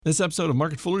This episode of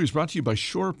Market Foolery is brought to you by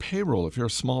Shore Payroll. If you're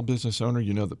a small business owner,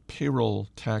 you know that payroll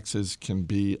taxes can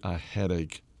be a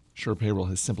headache. Shore Payroll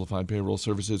has simplified payroll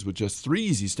services with just 3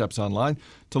 easy steps online.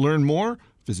 To learn more,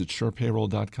 visit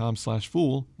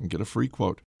shorepayroll.com/fool and get a free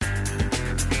quote.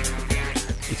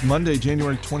 It's Monday,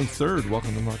 January 23rd.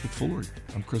 Welcome to Market Foolery.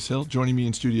 I'm Chris Hill. Joining me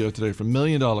in studio today from $1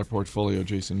 Million Portfolio,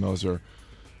 Jason Moser.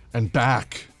 And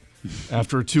back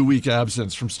after a 2-week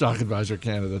absence from Stock Advisor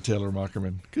Canada, Taylor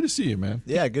Muckerman. Good to see you, man.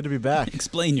 Yeah, good to be back.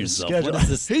 Explain yourself. Schedule. What is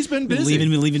this? He's been busy.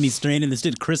 Leaving me stranded. This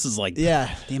dude, Chris, is like,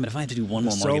 Yeah. damn it, if I have to do one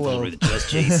more Solo. Market Foolery with just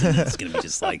Jason, it's going to be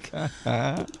just like,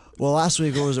 Well, last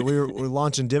week what was it? We were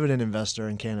launching Dividend Investor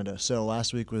in Canada. So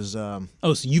last week was oh,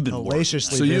 so you've been working.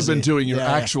 hellaciously So you've busy. been doing your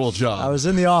Yeah. actual job. I was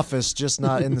in the office, just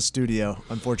not in the studio,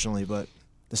 unfortunately. But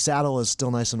the saddle is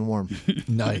still nice and warm.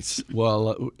 Nice.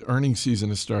 Well, earnings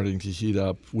season is starting to heat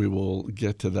up. We will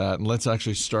get to that. And let's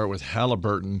actually start with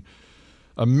Halliburton.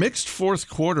 A mixed fourth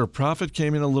quarter. Profit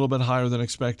came in a little bit higher than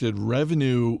expected.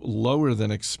 Revenue lower than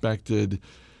expected.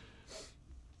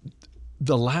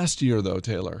 The last year, though,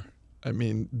 Taylor, I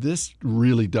mean, this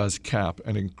really does cap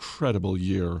an incredible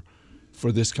year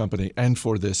for this company and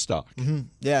for this stock.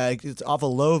 Yeah, it's off a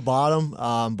low bottom.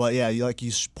 But yeah, like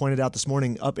you pointed out this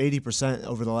morning, up 80%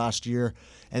 over the last year.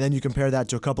 And then you compare that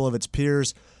to a couple of its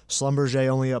peers. Schlumberger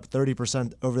only up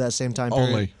 30% over that same time period.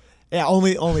 Only. Yeah,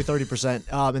 only 30%.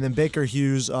 And then Baker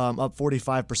Hughes up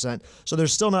 45%. So they're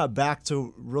still not back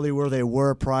to really where they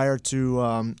were prior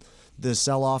to the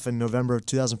sell-off in November of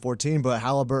 2014, but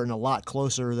Halliburton a lot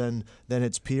closer than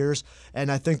its peers.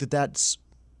 And I think that's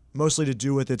mostly to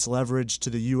do with its leverage to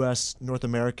the U.S. North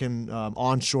American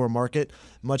onshore market,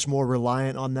 much more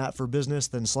reliant on that for business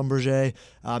than Schlumberger,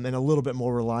 and a little bit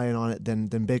more reliant on it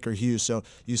than Baker Hughes. So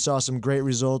you saw some great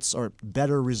results or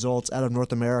better results out of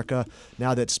North America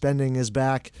now that spending is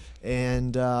back,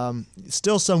 and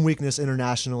still some weakness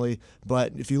internationally.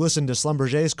 But if you listen to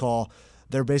Schlumberger's call,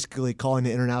 they're basically calling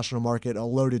the international market a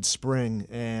loaded spring,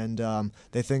 and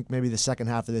they think maybe the second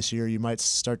half of this year you might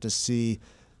start to see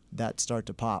that start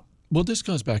to pop. Well, this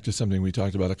goes back to something we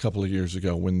talked about a couple of years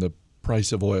ago when the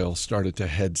price of oil started to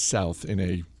head south in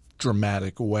a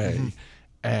dramatic way. Mm-hmm.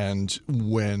 And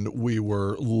when we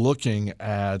were looking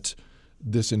at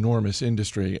this enormous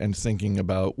industry and thinking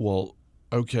about, well,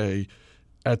 okay,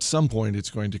 at some point it's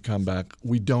going to come back.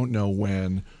 We don't know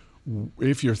when.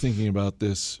 If you're thinking about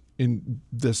this in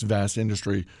this vast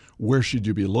industry, where should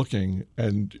you be looking?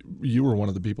 And you were one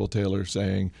of the people, Taylor,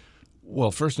 saying,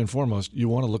 well, first and foremost, you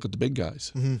want to look at the big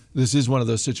guys. Mm-hmm. This is one of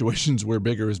those situations where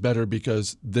bigger is better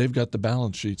because they've got the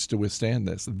balance sheets to withstand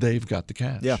this. They've got the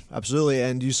cash. Yeah, absolutely.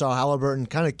 And you saw Halliburton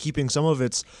kind of keeping some of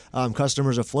its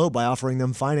customers afloat by offering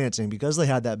them financing because they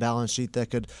had that balance sheet that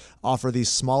could offer these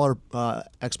smaller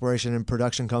exploration and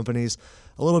production companies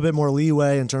a little bit more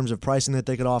leeway in terms of pricing that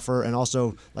they could offer, and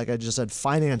also, like I just said,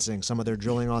 financing some of their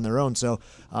drilling on their own. So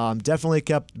definitely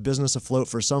kept business afloat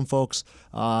for some folks.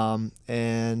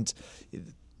 And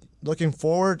looking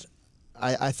forward,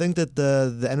 I think that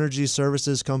the energy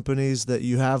services companies that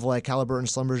you have, like Halliburton,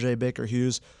 Schlumberger, Baker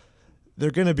Hughes, they're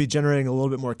going to be generating a little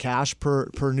bit more cash per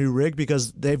new rig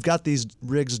because they've got these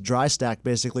rigs dry stacked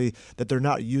basically that they're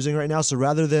not using right now. So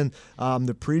rather than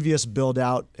the previous build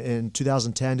out in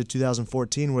 2010 to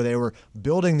 2014 where they were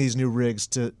building these new rigs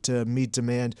to meet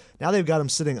demand, now they've got them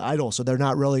sitting idle. So they're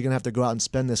not really going to have to go out and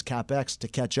spend this CapEx to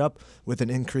catch up with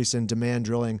an increase in demand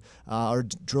drilling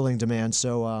demand.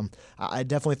 So I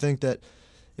definitely think that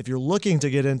if you're looking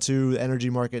to get into the energy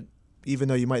market, even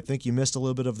though you might think you missed a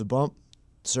little bit of the bump,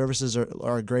 services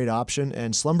are a great option.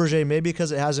 And Schlumberger, maybe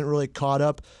because it hasn't really caught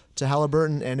up to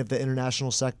Halliburton, and if the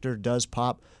international sector does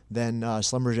pop, then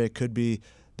Schlumberger could be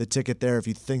the ticket there if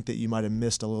you think that you might have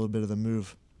missed a little bit of the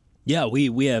move. Yeah, we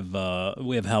have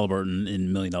Halliburton in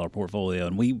 $1 Million Portfolio,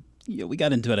 and we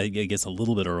got into it, I guess, a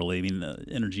little bit early. I mean,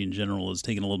 energy in general has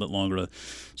taken a little bit longer to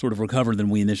sort of recover than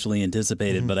we initially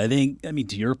anticipated. Mm-hmm. But I think,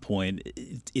 to your point,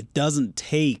 it doesn't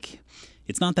take –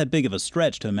 it's not that big of a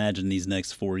stretch to imagine these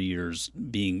next 4 years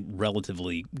being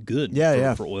relatively good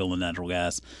for oil and natural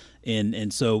gas.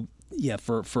 And so, yeah,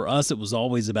 for us, it was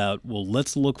always about, well,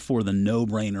 let's look for the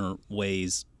no-brainer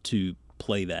ways to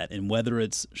play that. And whether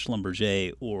it's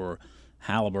Schlumberger or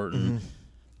Halliburton, mm-hmm.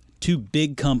 two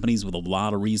big companies with a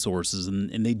lot of resources,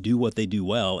 and they do what they do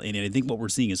well. And I think what we're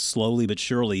seeing is slowly but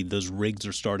surely those rigs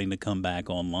are starting to come back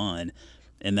online.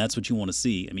 And that's what you want to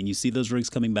see. I mean, you see those rigs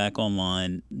coming back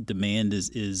online. Demand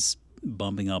is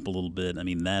bumping up a little bit. I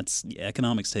mean, that's the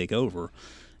economics take over.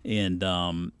 And,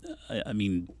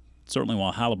 certainly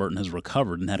while Halliburton has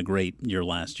recovered and had a great year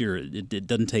last year, it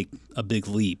doesn't take a big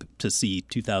leap to see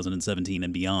 2017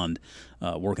 and beyond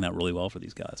working out really well for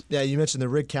these guys. Yeah, you mentioned the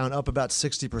rig count up about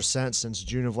 60% since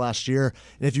June of last year.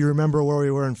 And if you remember where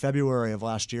we were in February of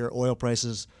last year, oil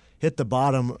prices hit the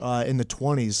bottom in the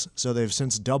 20s, so they've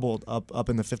since doubled up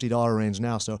in the $50 range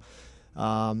now. So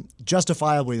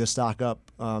justifiably the stock up,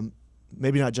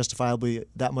 maybe not justifiably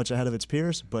that much ahead of its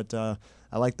peers, but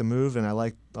I like the move, and I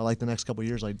like the next couple of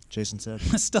years, like Jason said.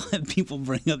 I still have people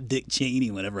bring up Dick Cheney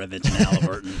whenever I mention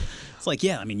Halliburton. It's like,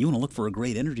 yeah, I mean, you want to look for a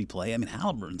great energy play. I mean,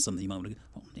 Halliburton's something you might want to go,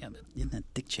 oh, yeah, but isn't that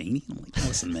Dick Cheney? I'm like,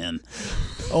 listen, man.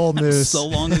 Old news. So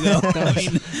long ago. I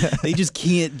mean, they just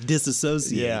can't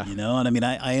disassociate, you know? And I mean,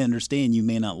 I understand you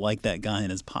may not like that guy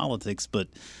and his politics, but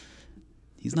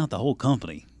he's not the whole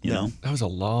company, you know? That was a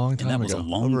long time ago. That was a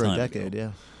long Over time a decade, ago.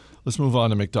 yeah. Let's move on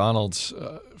to McDonald's.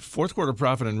 Fourth quarter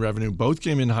profit and revenue both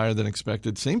came in higher than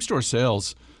expected. Same-store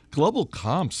sales, global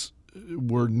comps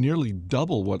were nearly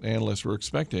double what analysts were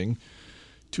expecting.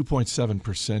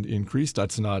 2.7% increase.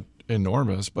 That's not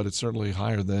enormous, but it's certainly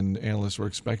higher than analysts were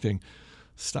expecting.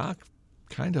 Stock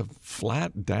kind of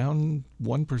flat, down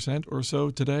 1% or so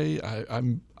today.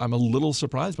 I'm a little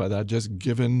surprised by that, just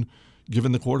given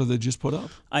the quarter they just put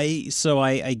up. I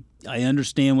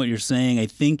understand what you're saying. I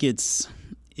think it's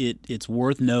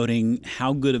worth noting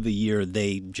how good of a year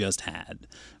they just had,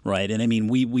 right? And I mean,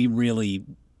 we really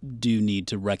do need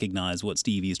to recognize what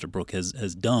Steve Easterbrook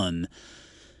has done.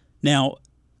 Now,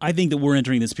 I think that we're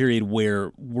entering this period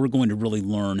where we're going to really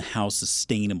learn how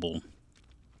sustainable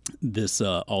this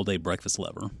all-day breakfast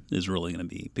lever is really going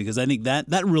to be, because I think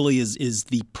that really is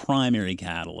the primary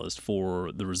catalyst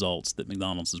for the results that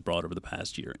McDonald's has brought over the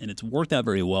past year, and it's worked out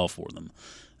very well for them.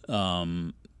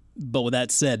 But with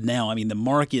that said, now, I mean, the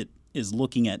market is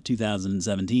looking at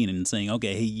 2017 and saying,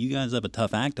 okay, hey, you guys have a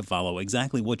tough act to follow.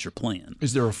 Exactly what's your plan?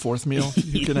 Is there a fourth meal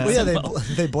you can have? Well,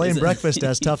 yeah, they blame breakfast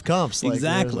as tough comps. Like,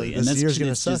 exactly, and that's year's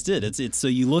going to suck. Just it. It's so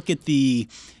you look at the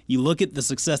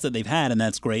success that they've had, and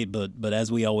that's great. But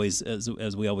as we always say,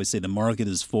 the market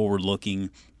is forward looking,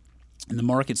 and the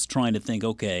market's trying to think,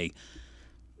 okay,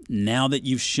 now that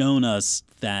you've shown us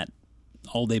that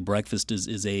all-day breakfast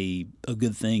is a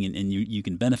good thing and you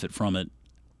can benefit from it,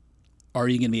 are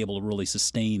you going to be able to really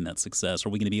sustain that success? Are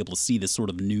we going to be able to see this sort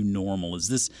of new normal? Does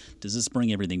this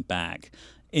bring everything back?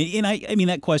 And I mean,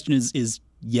 that question is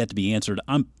yet to be answered.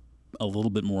 I'm a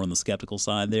little bit more on the skeptical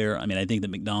side there. I mean, I think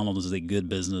that McDonald's is a good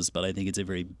business, but I think it's a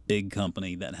very big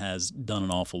company that has done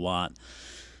an awful lot.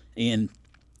 And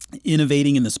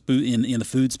innovating in the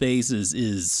food space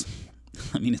is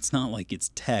I mean, it's not like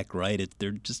it's tech, right?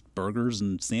 They're just burgers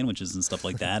and sandwiches and stuff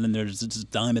like that, and there's just a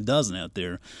dime a dozen out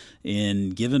there.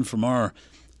 And given from our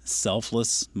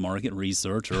selfless market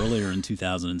research earlier in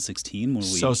 2016, when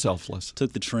we selfless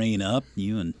took the train up,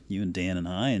 you and Dan and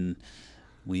I, and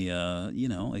we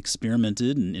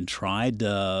experimented and tried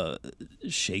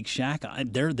Shake Shack.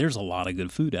 There's a lot of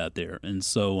good food out there, and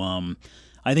so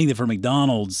I think that for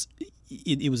McDonald's,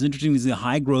 it was interesting because the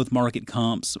high growth market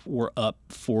comps were up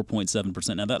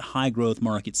 4.7%. Now, that high growth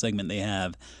market segment they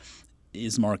have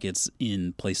is markets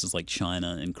in places like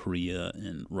China and Korea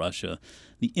and Russia.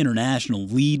 The international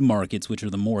lead markets, which are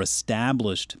the more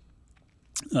established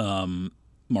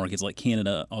markets like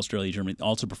Canada, Australia, Germany,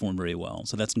 also performed very well.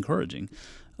 So that's encouraging.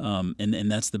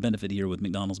 And that's the benefit here with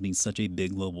McDonald's being such a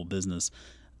big global business.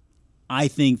 I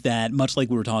think that, much like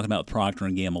we were talking about Procter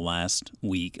 & Gamble last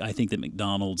week, I think that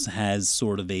McDonald's has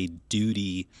sort of a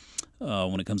duty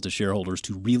when it comes to shareholders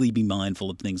to really be mindful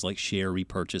of things like share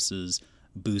repurchases,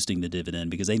 boosting the dividend,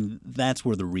 because that's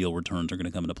where the real returns are going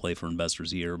to come into play for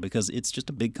investors here, because it's just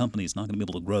a big company. It's not going to be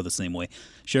able to grow the same way.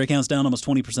 Share count's down almost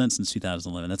 20% since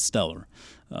 2011. That's stellar.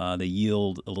 They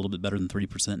yield a little bit better than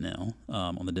 3% now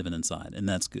on the dividend side, and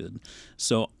that's good.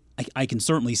 So I can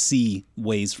certainly see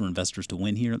ways for investors to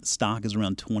win here. The stock is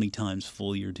around 20 times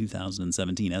full year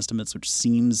 2017 estimates, which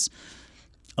seems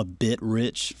a bit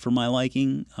rich for my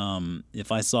liking.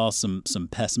 If I saw some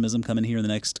pessimism coming here in the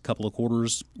next couple of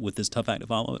quarters with this tough act to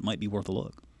follow, it might be worth a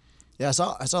look. Yeah, I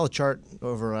saw a chart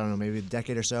over, I don't know, maybe a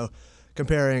decade or so,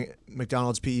 comparing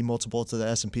McDonald's PE multiple to the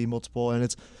S&P multiple, and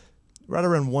it's right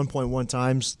around 1.1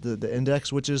 times the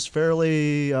index, which is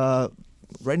fairly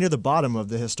right near the bottom of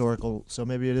the historical, so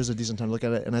maybe it is a decent time to look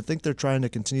at it. And I think they're trying to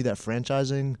continue that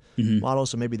franchising model,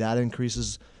 so maybe that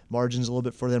increases margins a little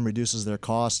bit for them, reduces their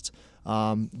costs.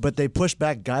 But they pushed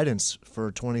back guidance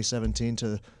for 2017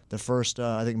 to the first,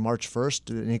 I think, March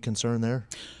 1st. Any concern there?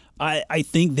 I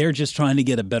think they're just trying to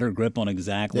get a better grip on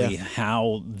exactly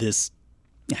how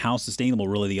sustainable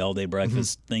really the all-day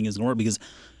breakfast thing is going to work, because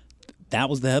that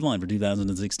was the headline for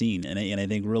 2016. And I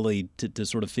think really to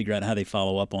sort of figure out how they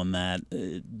follow up on that,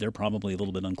 they're probably a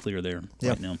little bit unclear there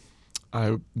right now.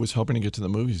 I was hoping to get to the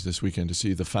movies this weekend to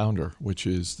see The Founder, which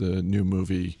is the new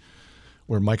movie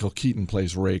where Michael Keaton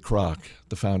plays Ray Kroc,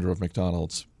 the founder of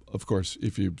McDonald's. Of course,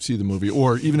 if you see the movie,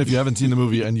 or even if you haven't seen the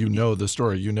movie and you know the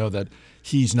story, you know that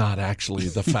he's not actually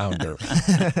the founder.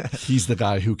 He's the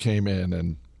guy who came in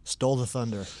and stole the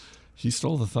thunder. He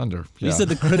stole the thunder. Yeah. You said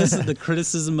the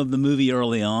criticism of the movie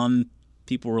early on,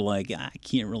 people were like, I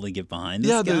can't really get behind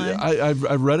this guy.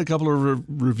 I've read a couple of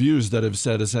reviews that have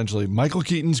said essentially, Michael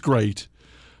Keaton's great,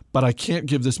 but I can't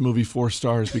give this movie 4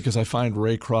 stars because I find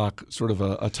Ray Kroc sort of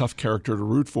a tough character to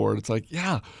root for. It's like,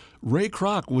 yeah, Ray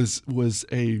Kroc was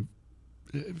a,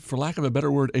 for lack of a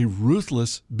better word, a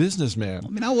ruthless businessman. I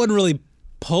mean, I wasn't really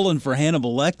pulling for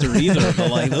Hannibal Lecter either,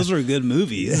 but like those were good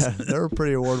movies. Yeah, they were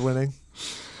pretty award-winning.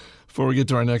 Before we get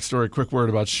to our next story, a quick word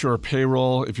about Sure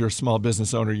Payroll. If you're a small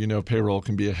business owner, you know payroll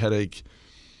can be a headache.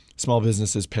 Small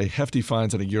businesses pay hefty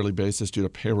fines on a yearly basis due to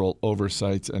payroll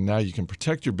oversights, and now you can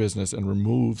protect your business and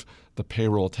remove the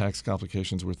payroll tax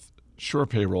complications with Sure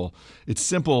Payroll. It's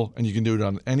simple, and you can do it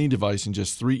on any device in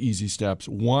just 3 easy steps.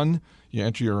 1, you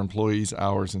enter your employees'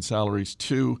 hours and salaries.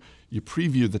 2, you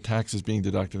preview the taxes being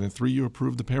deducted. And 3, you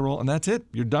approve the payroll, and that's it.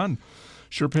 You're done.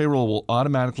 Sure Payroll will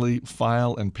automatically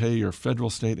file and pay your federal,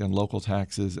 state, and local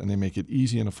taxes, and they make it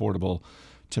easy and affordable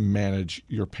to manage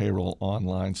your payroll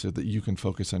online so that you can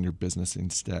focus on your business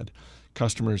instead.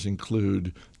 Customers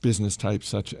include business types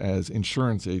such as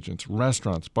insurance agents,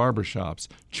 restaurants, barbershops,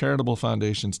 charitable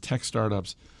foundations, tech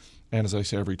startups, and as I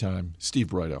say every time, Steve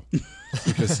Broido,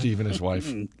 because Steve and his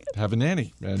wife have a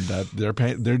nanny, and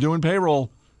they're doing payroll.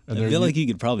 And I feel like you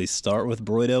could probably start with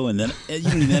Broido, and then you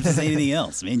don't even have to say anything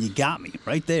else. Man, you got me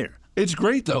right there. It's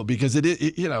great though, because it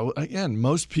again,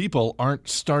 most people aren't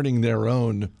starting their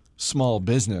own small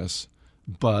business,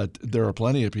 but there are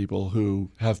plenty of people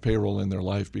who have payroll in their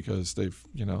life because they've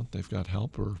got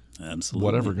help or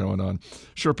whatever going on.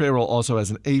 Sure Payroll also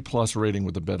has an A+ rating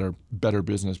with the Better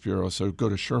Business Bureau. So go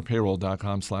to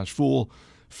surepayroll.com/fool,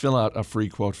 fill out a free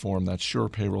quote form. That's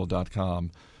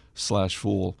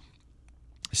surepayroll.com/fool.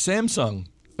 Samsung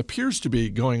appears to be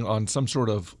going on some sort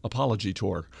of apology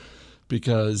tour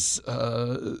because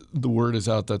the word is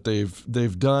out that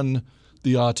they've done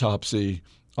the autopsy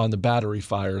on the battery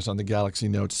fires on the Galaxy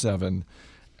Note 7,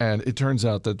 and it turns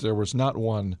out that there was not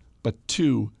one but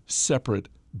 2 separate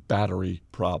battery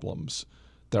problems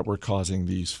that were causing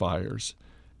these fires.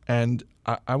 And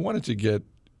I wanted to get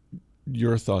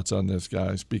your thoughts on this,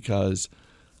 guys, because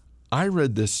I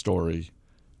read this story,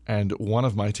 and one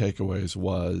of my takeaways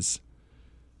was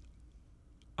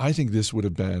I think this would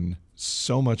have been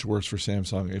so much worse for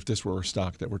Samsung if this were a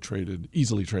stock that were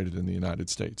easily traded in the United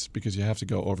States, because you have to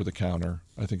go over the counter,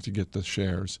 I think, to get the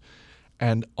shares.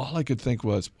 And all I could think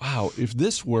was, wow, if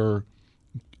this were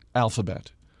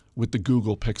Alphabet with the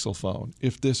Google Pixel phone,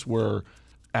 if this were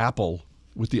Apple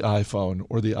with the iPhone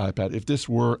or the iPad, if this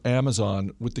were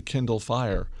Amazon with the Kindle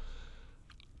Fire,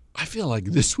 I feel like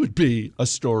this would be a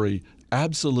story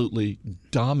absolutely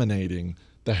dominating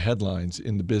the headlines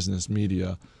in the business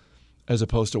media as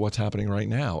opposed to what's happening right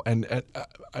now. And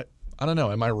I don't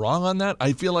know, am I wrong on that?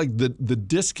 I feel like the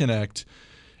disconnect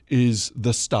is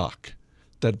the stock,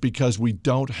 that because we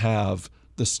don't have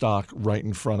the stock right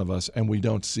in front of us and we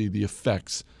don't see the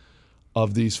effects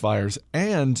of these fires.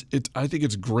 And I think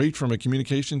it's great from a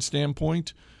communication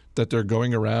standpoint that they're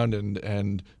going around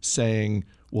and saying,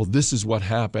 well, this is what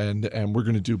happened and we're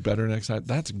going to do better next time.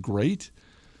 That's great.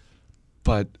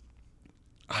 But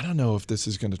I don't know if this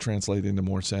is going to translate into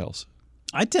more sales.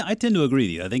 I tend to agree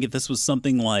with you. I think if this was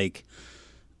something like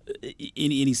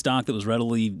any stock that was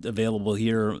readily available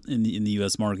here in the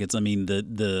U.S. markets, I mean,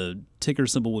 the ticker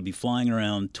symbol would be flying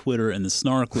around Twitter, and the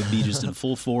snark would be just in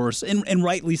full force, and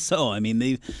rightly so. I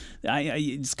mean,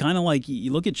 it's kind of like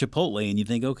you look at Chipotle and you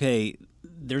think, okay,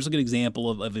 there's a good example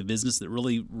of a business that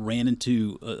really ran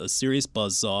into a serious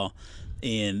buzzsaw,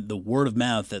 and the word of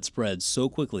mouth that spread so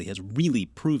quickly has really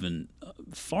proven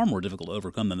far more difficult to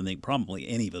overcome than I think probably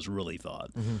any of us really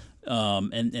thought.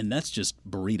 Mm-hmm. And that's just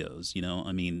burritos, you know.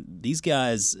 I mean, these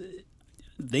guys,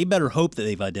 they better hope that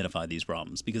they've identified these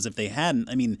problems, because if they hadn't,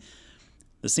 I mean,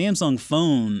 the Samsung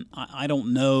phone, I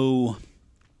don't know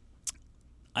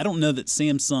that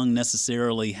Samsung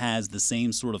necessarily has the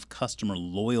same sort of customer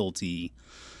loyalty,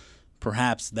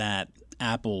 perhaps, that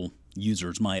Apple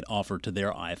users might offer to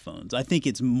their iPhones. I think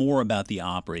it's more about the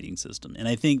operating system, and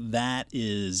I think that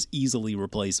is easily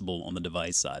replaceable on the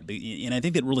device side. And I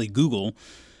think that really Google,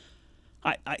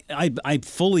 I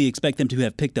fully expect them to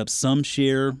have picked up some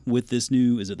share with this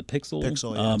new, is it the Pixel,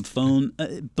 phone?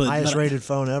 But highest rated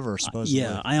phone ever, supposedly.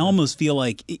 Yeah, I almost feel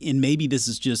like, and maybe this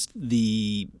is just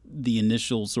the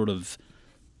initial sort of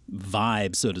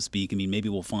vibe, so to speak. I mean, maybe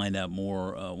we'll find out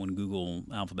more when Google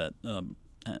Alphabet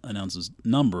announces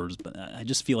numbers, but I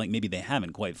just feel like maybe they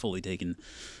haven't quite fully taken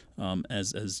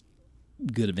as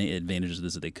good advantages of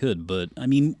this as they could. But I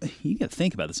mean, you got to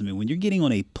think about this. I mean, when you're getting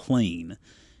on a plane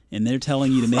and they're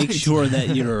telling you to make sure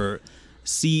that your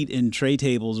seat and tray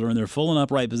tables are in their full and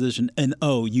upright position, and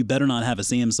you better not have a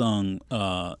Samsung,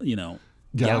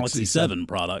 Galaxy 7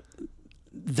 product.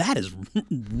 That is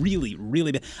really,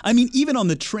 really bad. I mean, even on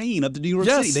the train up to New York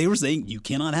City, they were saying you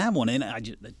cannot have one, and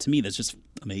to me, that's just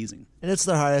amazing. And it's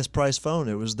their highest priced phone.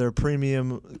 It was their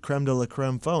premium creme de la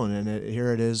creme phone, and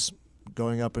here it is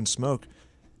going up in smoke.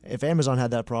 If Amazon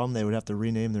had that problem, they would have to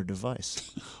rename their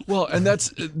device. Well, and that's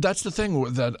the thing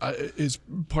that is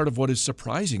part of what is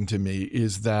surprising to me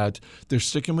is that they're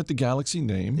sticking with the Galaxy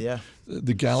name. Yeah.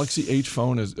 The Galaxy H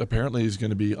phone is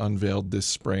going to be unveiled this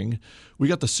spring. We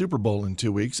got the Super Bowl in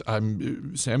 2 weeks.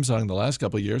 Samsung the last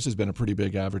couple of years has been a pretty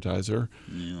big advertiser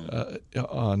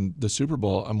on the Super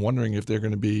Bowl. I'm wondering if they're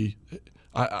going to be.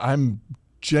 I'm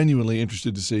genuinely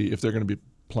interested to see if they're going to be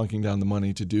plunking down the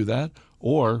money to do that,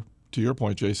 or to your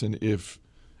point, Jason, if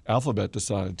Alphabet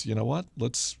decides, you know what,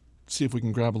 let's see if we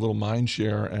can grab a little mind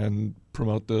share and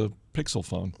promote the Pixel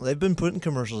phone. They've been putting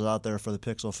commercials out there for the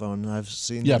Pixel phone. I've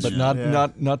seen. Yeah, but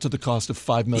not to the cost of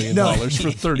 $5 million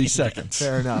for 30 seconds.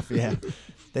 Fair enough. Yeah,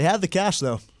 they have the cash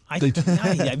though. I mean,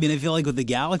 I feel like with the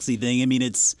Galaxy thing, I mean,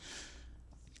 it's.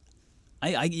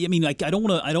 I don't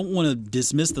want to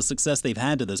dismiss the success they've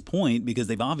had to this point, because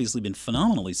they've obviously been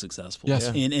phenomenally successful. Yes.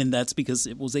 And that's because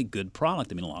it was a good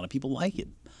product. I mean, a lot of people like it.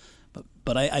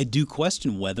 But I do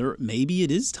question whether maybe it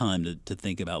is time to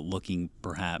think about looking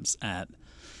perhaps at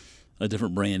a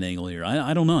different brand angle here.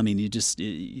 I don't know. I mean,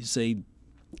 you say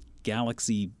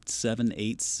Galaxy 7,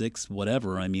 8, 6,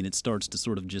 whatever. I mean, it starts to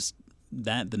sort of just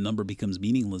the number becomes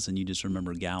meaningless, and you just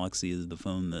remember Galaxy as the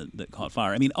phone that caught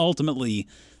fire. I mean, ultimately,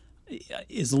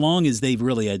 as long as they've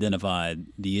really identified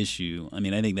the issue, I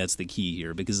mean, I think that's the key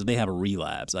here, because if they have a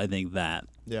relapse, I think that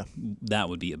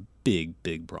would be a big,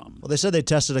 big problem. Well, they said they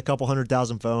tested a couple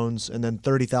 100,000 phones and then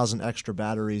 30,000 extra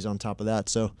batteries on top of that.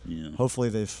 So hopefully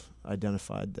they've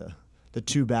identified the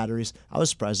two batteries. I was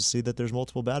surprised to see that there's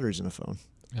multiple batteries in a phone.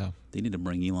 Yeah, they need to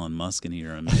bring Elon Musk in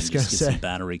here and just get some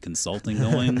battery consulting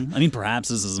going. I mean, perhaps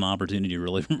this is an opportunity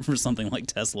really for something like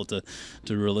Tesla to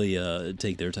really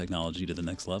take their technology to the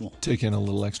next level. Take in a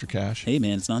little extra cash. Hey,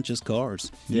 man, it's not just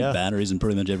cars. You need batteries in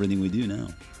pretty much everything we do now.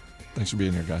 Thanks for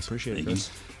being here, guys. Appreciate it, Chris.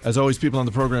 As always, people on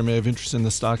the program may have interest in the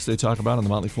stocks they talk about, and the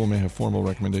Motley Fool may have formal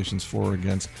recommendations for or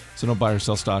against. So don't buy or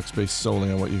sell stocks based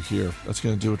solely on what you hear. That's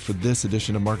going to do it for this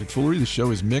edition of Market Foolery. The show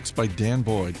is mixed by Dan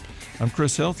Boyd. I'm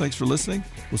Chris Hill. Thanks for listening.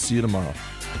 We'll see you tomorrow.